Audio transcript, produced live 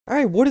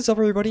Alright, what is up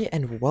everybody,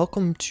 and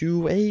welcome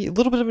to a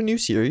little bit of a new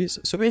series.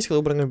 So basically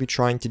what I'm going to be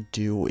trying to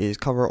do is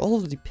cover all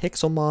of the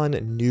Pixelmon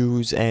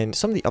news and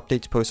some of the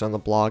updates posted on the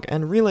blog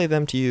and relay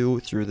them to you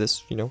through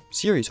this,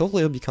 series.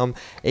 Hopefully it'll become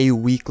a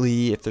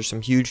weekly. If there's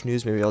some huge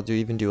news, maybe I'll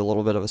even do a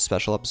little bit of a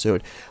special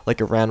episode, like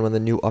around when the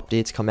new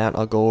updates come out.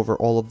 I'll go over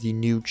all of the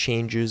new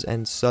changes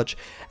and such.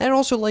 And I'd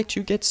also like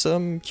to get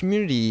some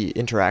community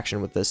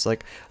interaction with this,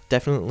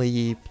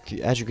 definitely,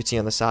 as you can see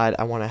on the side,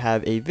 I want to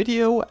have a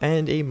video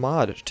and a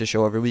mod to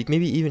show every week.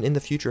 Maybe even in the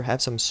future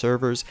have some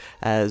servers,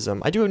 as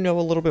I do know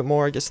a little bit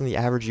more, I guess, than the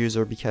average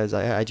user, because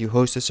I do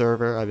host a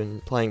server. I've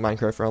been playing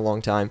Minecraft for a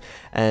long time,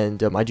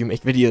 and I do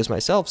make videos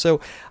myself,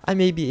 so I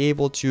may be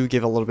able to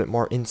give a little bit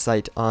more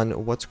insight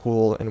on what's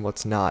cool and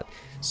what's not.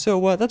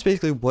 So that's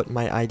basically what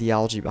my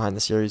ideology behind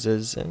the series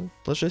is, and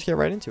let's just get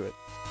right into it.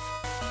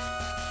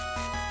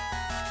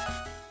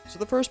 So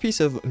the first piece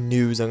of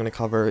news I'm going to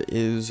cover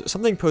is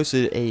something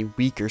posted a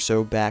week or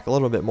so back, a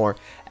little bit more,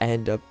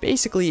 and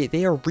basically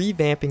they are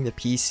revamping the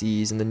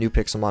PCs in the new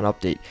Pixelmon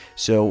update.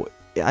 So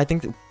I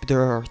think that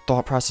their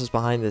thought process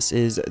behind this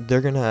is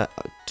they're going to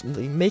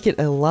make it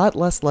a lot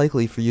less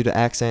likely for you to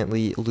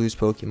accidentally lose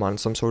Pokemon,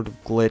 some sort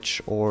of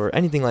glitch or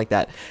anything like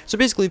that. So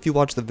basically, if you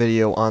watch the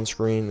video on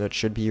screen that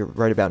should be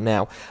right about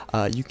now,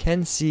 you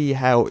can see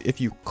how if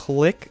you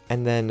click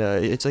and then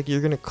it's like you're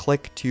going to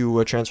click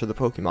to transfer the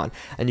Pokemon,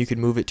 and you can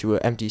move it to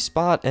an empty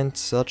spot and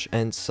such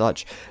and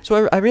such.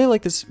 So I really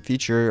like this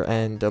feature,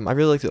 and I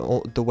really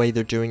like the way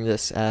they're doing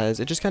this, as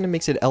it just kind of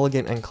makes it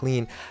elegant and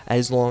clean,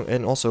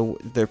 and also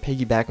they're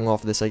piggybacking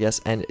off of this, I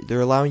guess, and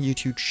they're allowing you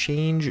to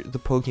change the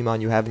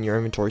Pokemon you have in your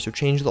inventory. So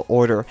change the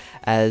order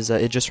as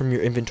it just from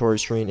your inventory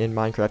screen in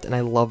Minecraft, and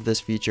I love this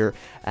feature,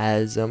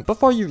 as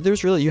before you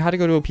had to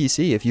go to a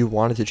PC if you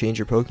wanted to change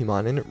your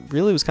Pokemon, and it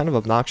really was kind of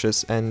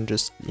obnoxious and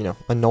just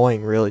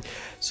annoying, really.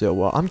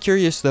 So I'm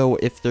curious though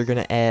if they're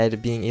gonna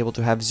add being able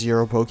to have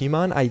 0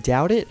 Pokemon. I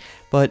doubt it,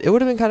 but it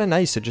would have been kind of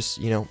nice to just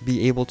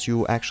be able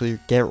to actually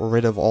get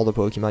rid of all the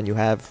Pokemon you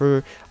have.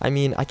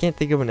 I can't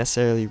think of a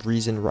necessarily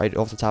reason right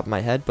off the top of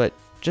my head, but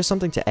just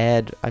something to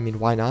add. I mean,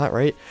 why not,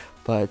 right?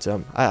 But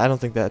I don't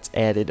think that's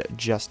added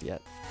just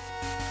yet.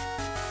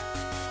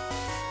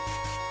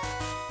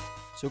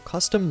 So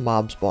custom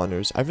mob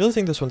spawners, I really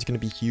think this one's going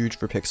to be huge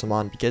for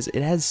Pixelmon, because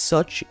it has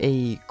such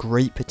a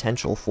great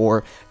potential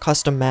for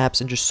custom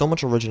maps and just so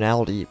much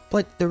originality,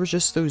 but there was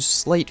just those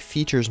slight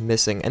features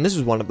missing, and this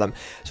is one of them.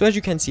 So as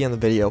you can see on the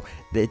video,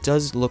 it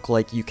does look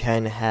like you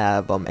can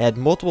have add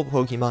multiple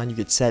Pokemon. You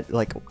could set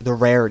the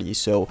rarity,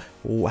 so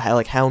how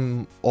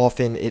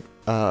often it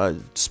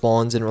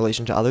spawns in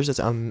relation to others.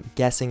 I'm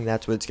guessing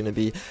that's what it's going to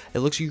be. It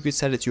looks like you could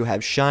set it to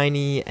have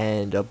shiny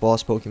and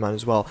boss Pokemon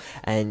as well,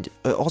 and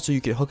also you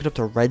could hook it up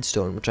to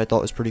redstone, which I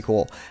thought was pretty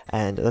cool,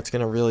 and that's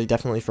going to really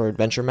definitely for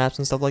adventure maps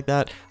and stuff like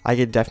that. I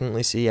could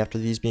definitely see, after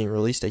these being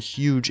released, a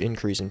huge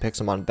increase in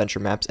Pixelmon adventure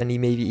maps, and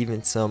maybe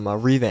even some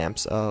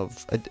revamps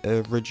of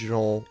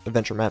original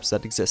adventure maps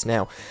that exist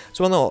now.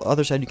 So on the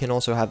other side, you can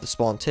also have the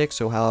spawn tick,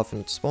 so how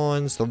often it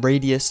spawns, the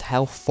radius,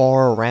 how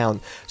far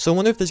around. So I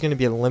wonder if there's going to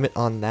be a limit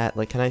on that.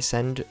 Can I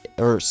send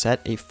or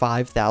set a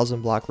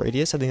 5,000 block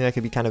radius? I think that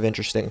could be kind of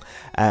interesting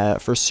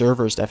for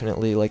servers,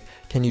 definitely.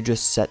 Can you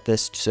just set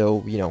this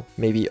so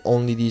maybe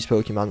only these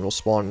Pokemon will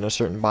spawn in a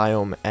certain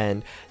biome,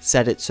 and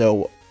set it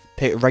so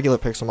regular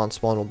Pixelmon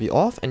spawn will be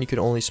off, and you can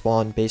only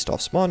spawn based off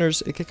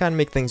spawners. It could kind of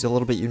make things a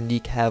little bit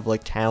unique, have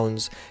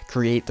towns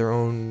create their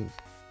own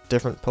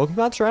different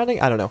Pokemon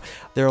surrounding. I don't know.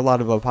 There are a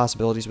lot of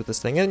possibilities with this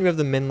thing, and you have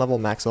the min level,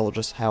 max level,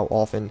 just how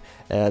often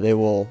they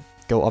will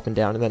go up and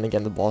down, and then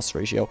again the boss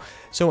ratio.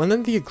 So, and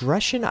then the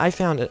aggression I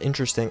found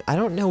interesting. I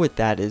don't know what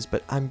that is,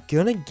 but I'm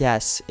gonna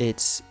guess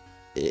it's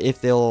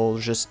if they'll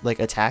just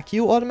attack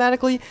you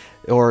automatically,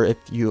 or if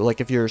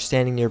you're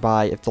standing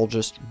nearby, if they'll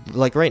just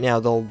right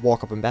now they'll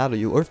walk up and battle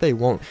you, or if they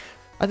won't.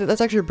 I think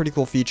that's actually a pretty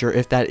cool feature,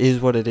 if that is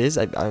what it is.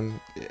 I'm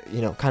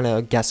kind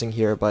of guessing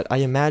here, but I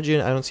imagine,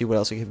 I don't see what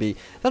else it could be.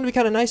 That would be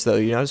kind of nice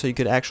though, so you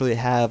could actually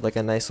have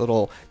a nice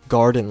little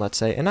garden, let's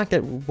say, and not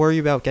worry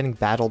about getting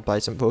battled by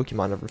some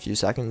Pokemon every few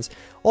seconds.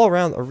 All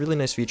around, a really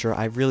nice feature.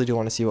 I really do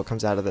want to see what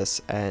comes out of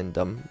this, and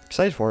I'm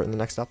excited for it in the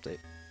next update.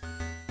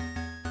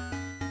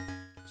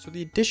 So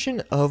the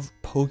addition of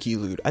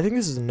PokeLoot, I think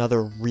this is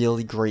another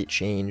really great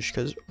change,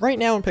 because right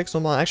now in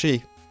Pixelmon,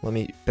 actually, let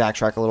me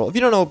backtrack a little. If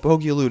you don't know what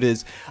PokeLoot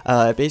is,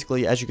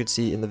 basically, as you can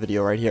see in the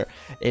video right here,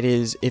 it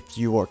is if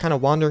you are kind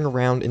of wandering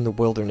around in the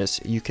wilderness,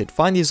 you could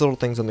find these little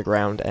things on the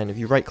ground, and if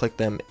you right-click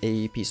them,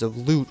 a piece of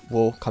loot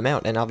will come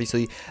out, and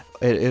obviously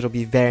it'll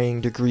be varying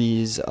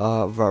degrees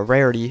of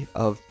rarity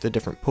of the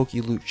different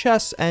PokeLoot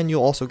chests, and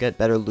you'll also get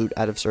better loot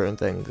out of certain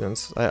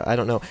things. And I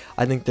don't know.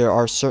 I think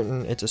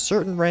it's a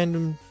certain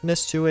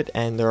randomness to it,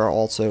 and there are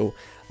also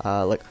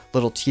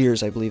little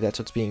tiers. I believe that's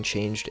what's being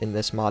changed in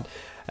this mod,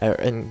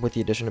 and with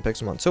the addition of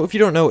Pixelmon. So if you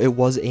don't know, it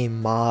was a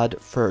mod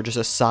for just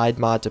a side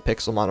mod to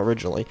Pixelmon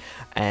originally,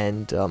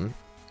 and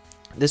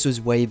This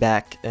was way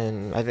back,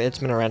 and it's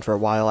been around for a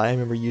while. I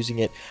remember using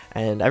it,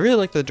 and I really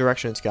like the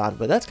direction it's gone,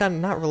 but that's kind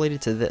of not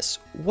related to this.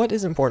 What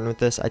is important with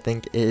this, I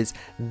think, is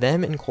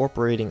them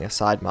incorporating a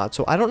side mod.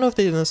 So I don't know if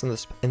they did this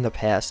in the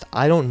past.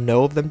 I don't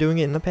know of them doing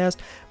it in the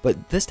past,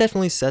 but this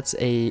definitely sets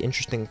a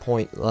interesting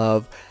point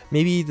of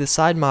maybe the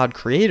side mod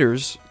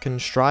creators can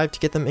strive to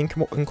get them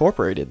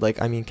incorporated.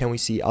 Like, I mean, can we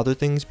see other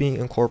things being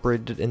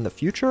incorporated in the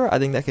future? I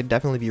think that could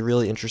definitely be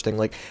really interesting,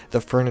 like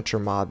the furniture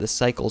mod, the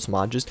cycles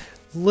mod, just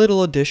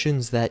little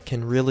additions that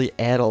can really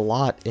add a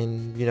lot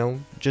in, you know,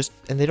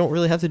 and they don't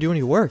really have to do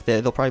any work.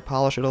 They'll probably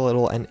polish it a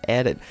little and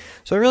add it.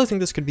 So I really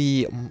think this could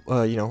be,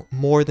 you know,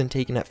 more than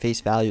taken at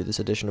face value, this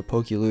edition of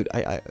PokeLoot.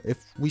 If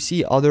we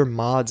see other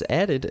mods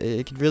added,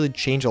 it could really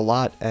change a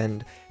lot,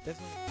 and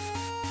definitely.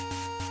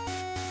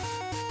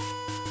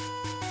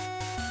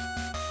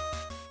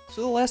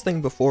 So the last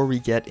thing before we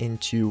get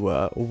into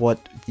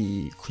what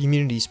the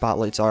community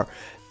spotlights are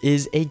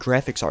is a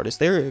graphics artist.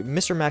 There,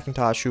 Mr.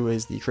 McIntosh, who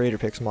is the creator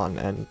of Pixelmon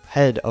and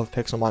head of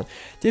Pixelmon,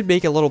 did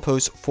make a little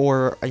post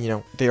for, you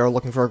know, they are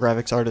looking for a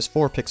graphics artist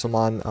for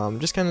Pixelmon.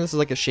 Just kind of, this is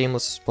like a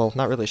shameless, well,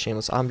 not really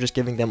shameless, I'm just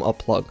giving them a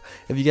plug.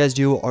 If you guys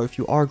do, or if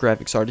you are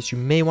graphics artists, you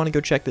may want to go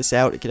check this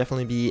out. It could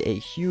definitely be a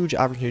huge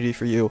opportunity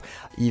for you,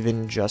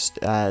 even just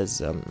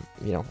as,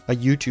 you know, a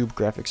YouTube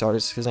graphics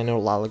artist, because I know a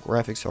lot of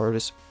graphics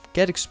artists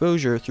get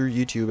exposure through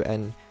YouTube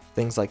and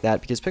things like that,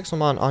 because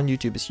Pixelmon on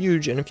YouTube is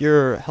huge, and if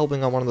you're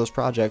helping on one of those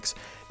projects,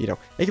 you know,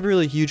 it could be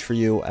really huge for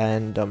you.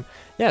 And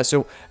yeah,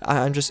 so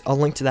I'll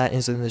link to that in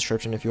the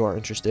description if you are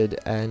interested.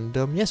 And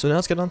yeah, so now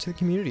let's get on to the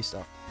community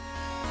stuff.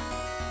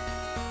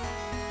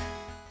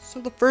 So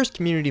the first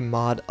community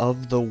mod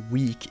of the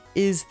week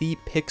is the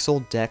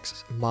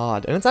Pixeldex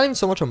mod, and it's not even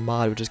so much a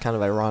mod, which is kind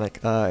of ironic.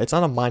 It's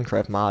not a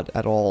Minecraft mod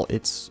at all.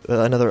 It's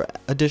another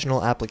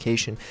additional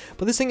application,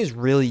 but this thing is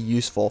really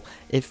useful.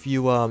 If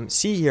you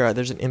see here,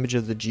 there's an image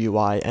of the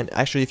GUI, and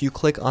actually if you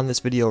click on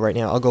this video right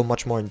now, I'll go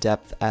much more in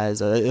depth, as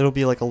it'll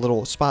be like a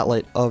little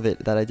spotlight of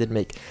it that I did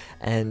make.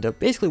 And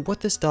basically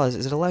what this does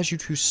is it allows you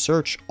to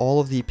search all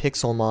of the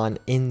Pixelmon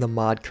in the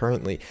mod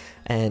currently,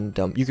 and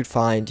you could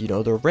find, you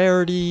know, their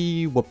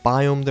rarity, what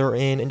biome they're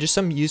in, and just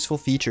some useful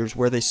features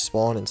where they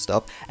spawn and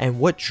stuff, and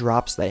what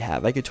drops they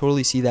have. I could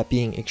totally see that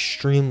being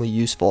extremely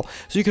useful.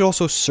 So you could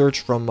also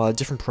search from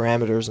different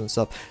parameters and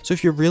stuff. So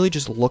if you're really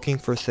just looking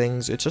for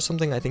things, it's just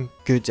something I think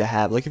good to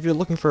have. Like if you're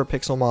looking for a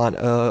Pixelmon,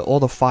 all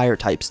the fire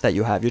types that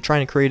you have, you're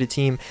trying to create a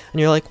team,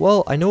 and you're like,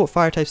 well, I know what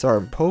fire types are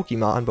in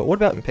Pokemon, but what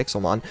about in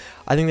Pixelmon?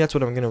 I think that's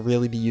what I'm going to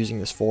really be using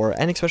this for,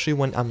 and especially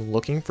when I'm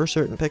looking for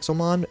certain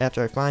Pixelmon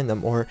after I find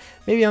them, or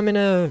maybe I'm in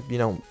a, you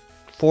know,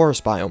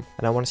 forest biome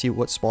and I want to see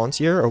what spawns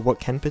here or what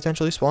can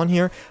potentially spawn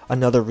here.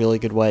 Another really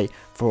good way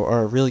for,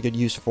 or a really good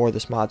use for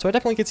this mod. So I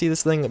definitely could see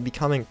this thing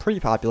becoming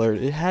pretty popular.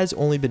 It has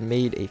only been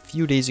made a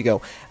few days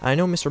ago, and I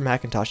know Mr.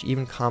 McIntosh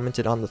even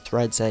commented on the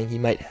thread saying he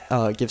might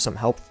give some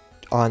help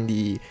on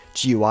the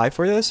GUI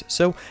for this,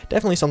 so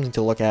definitely something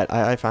to look at.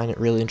 I find it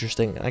really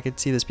interesting. I could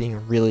see this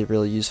being really,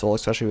 really useful,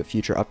 especially with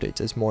future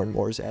updates as more and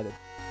more is added.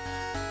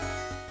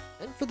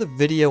 And for the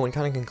video and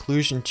kind of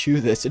conclusion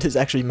to this, it is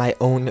actually my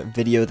own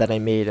video that I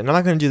made, and I'm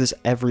not going to do this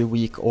every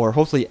week or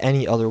hopefully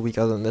any other week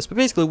other than this, but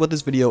basically what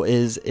this video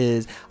is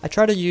I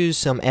try to use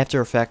some After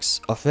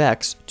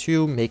Effects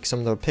to make some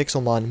of the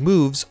Pixelmon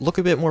moves look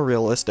a bit more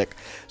realistic.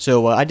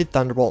 So I did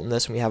Thunderbolt in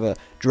this, and we have a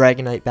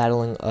Dragonite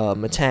battling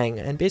Matang,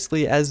 and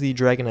basically as the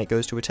Dragonite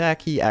goes to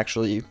attack, he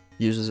actually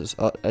uses his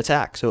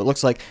attack, so it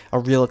looks like a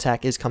real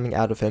attack is coming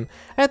out of him.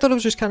 And I thought it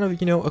was just kind of,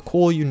 you know, a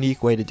cool,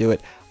 unique way to do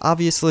it.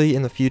 Obviously,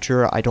 in the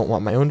future, I don't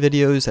want my own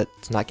videos.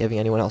 That's not giving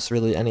anyone else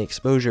really any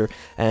exposure,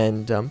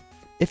 and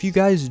if you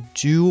guys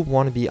do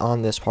want to be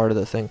on this part of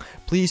the thing,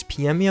 please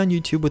PM me on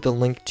YouTube with a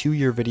link to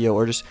your video,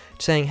 or just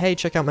saying, hey,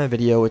 check out my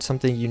video, it's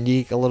something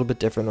unique, a little bit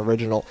different,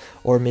 original,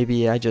 or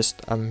maybe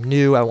I'm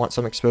new, I want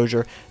some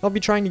exposure. I'll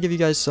be trying to give you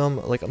guys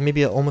some, like,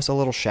 maybe almost a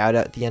little shout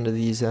out at the end of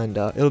these, and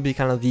it'll be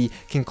kind of the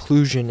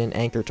conclusion and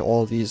anchor to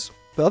all of these.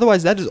 But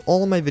otherwise, that is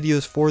all of my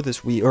videos for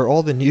this week, or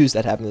all the news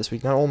that happened this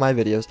week, not all my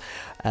videos.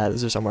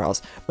 Those are somewhere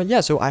else. But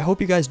yeah, so I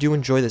hope you guys do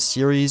enjoy this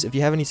series. If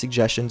you have any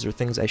suggestions or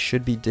things I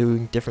should be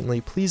doing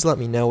differently, please let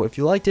me know. If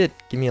you liked it,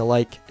 give me a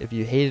like. If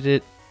you hated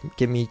it,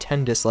 give me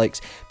 10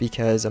 dislikes,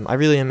 because I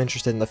really am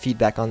interested in the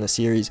feedback on the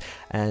series,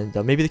 and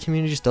maybe the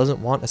community just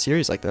doesn't want a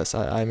series like this.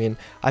 I mean,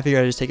 I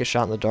figured I'd just take a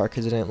shot in the dark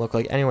because it didn't look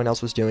like anyone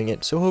else was doing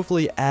it. So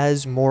hopefully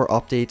as more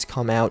updates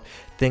come out,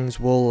 things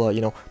will, you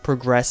know,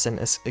 progress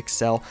and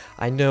excel.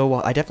 I know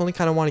I definitely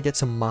kind of want to get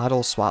some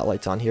model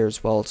spotlights on here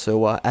as well,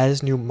 so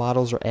as new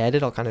models are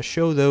added, I'll kind of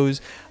show those.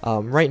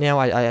 Right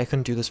now, I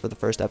couldn't do this for the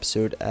first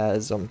episode,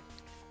 as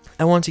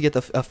I want to get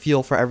a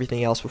feel for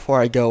everything else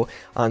before I go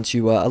on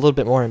to a little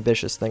bit more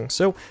ambitious things.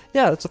 So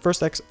yeah, that's the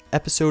first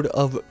episode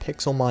of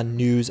Pixelmon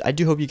News. I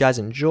do hope you guys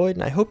enjoyed,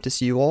 and I hope to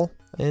see you all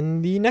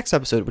in the next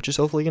episode, which is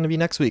hopefully going to be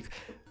next week.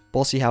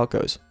 We'll see how it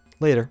goes.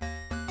 Later.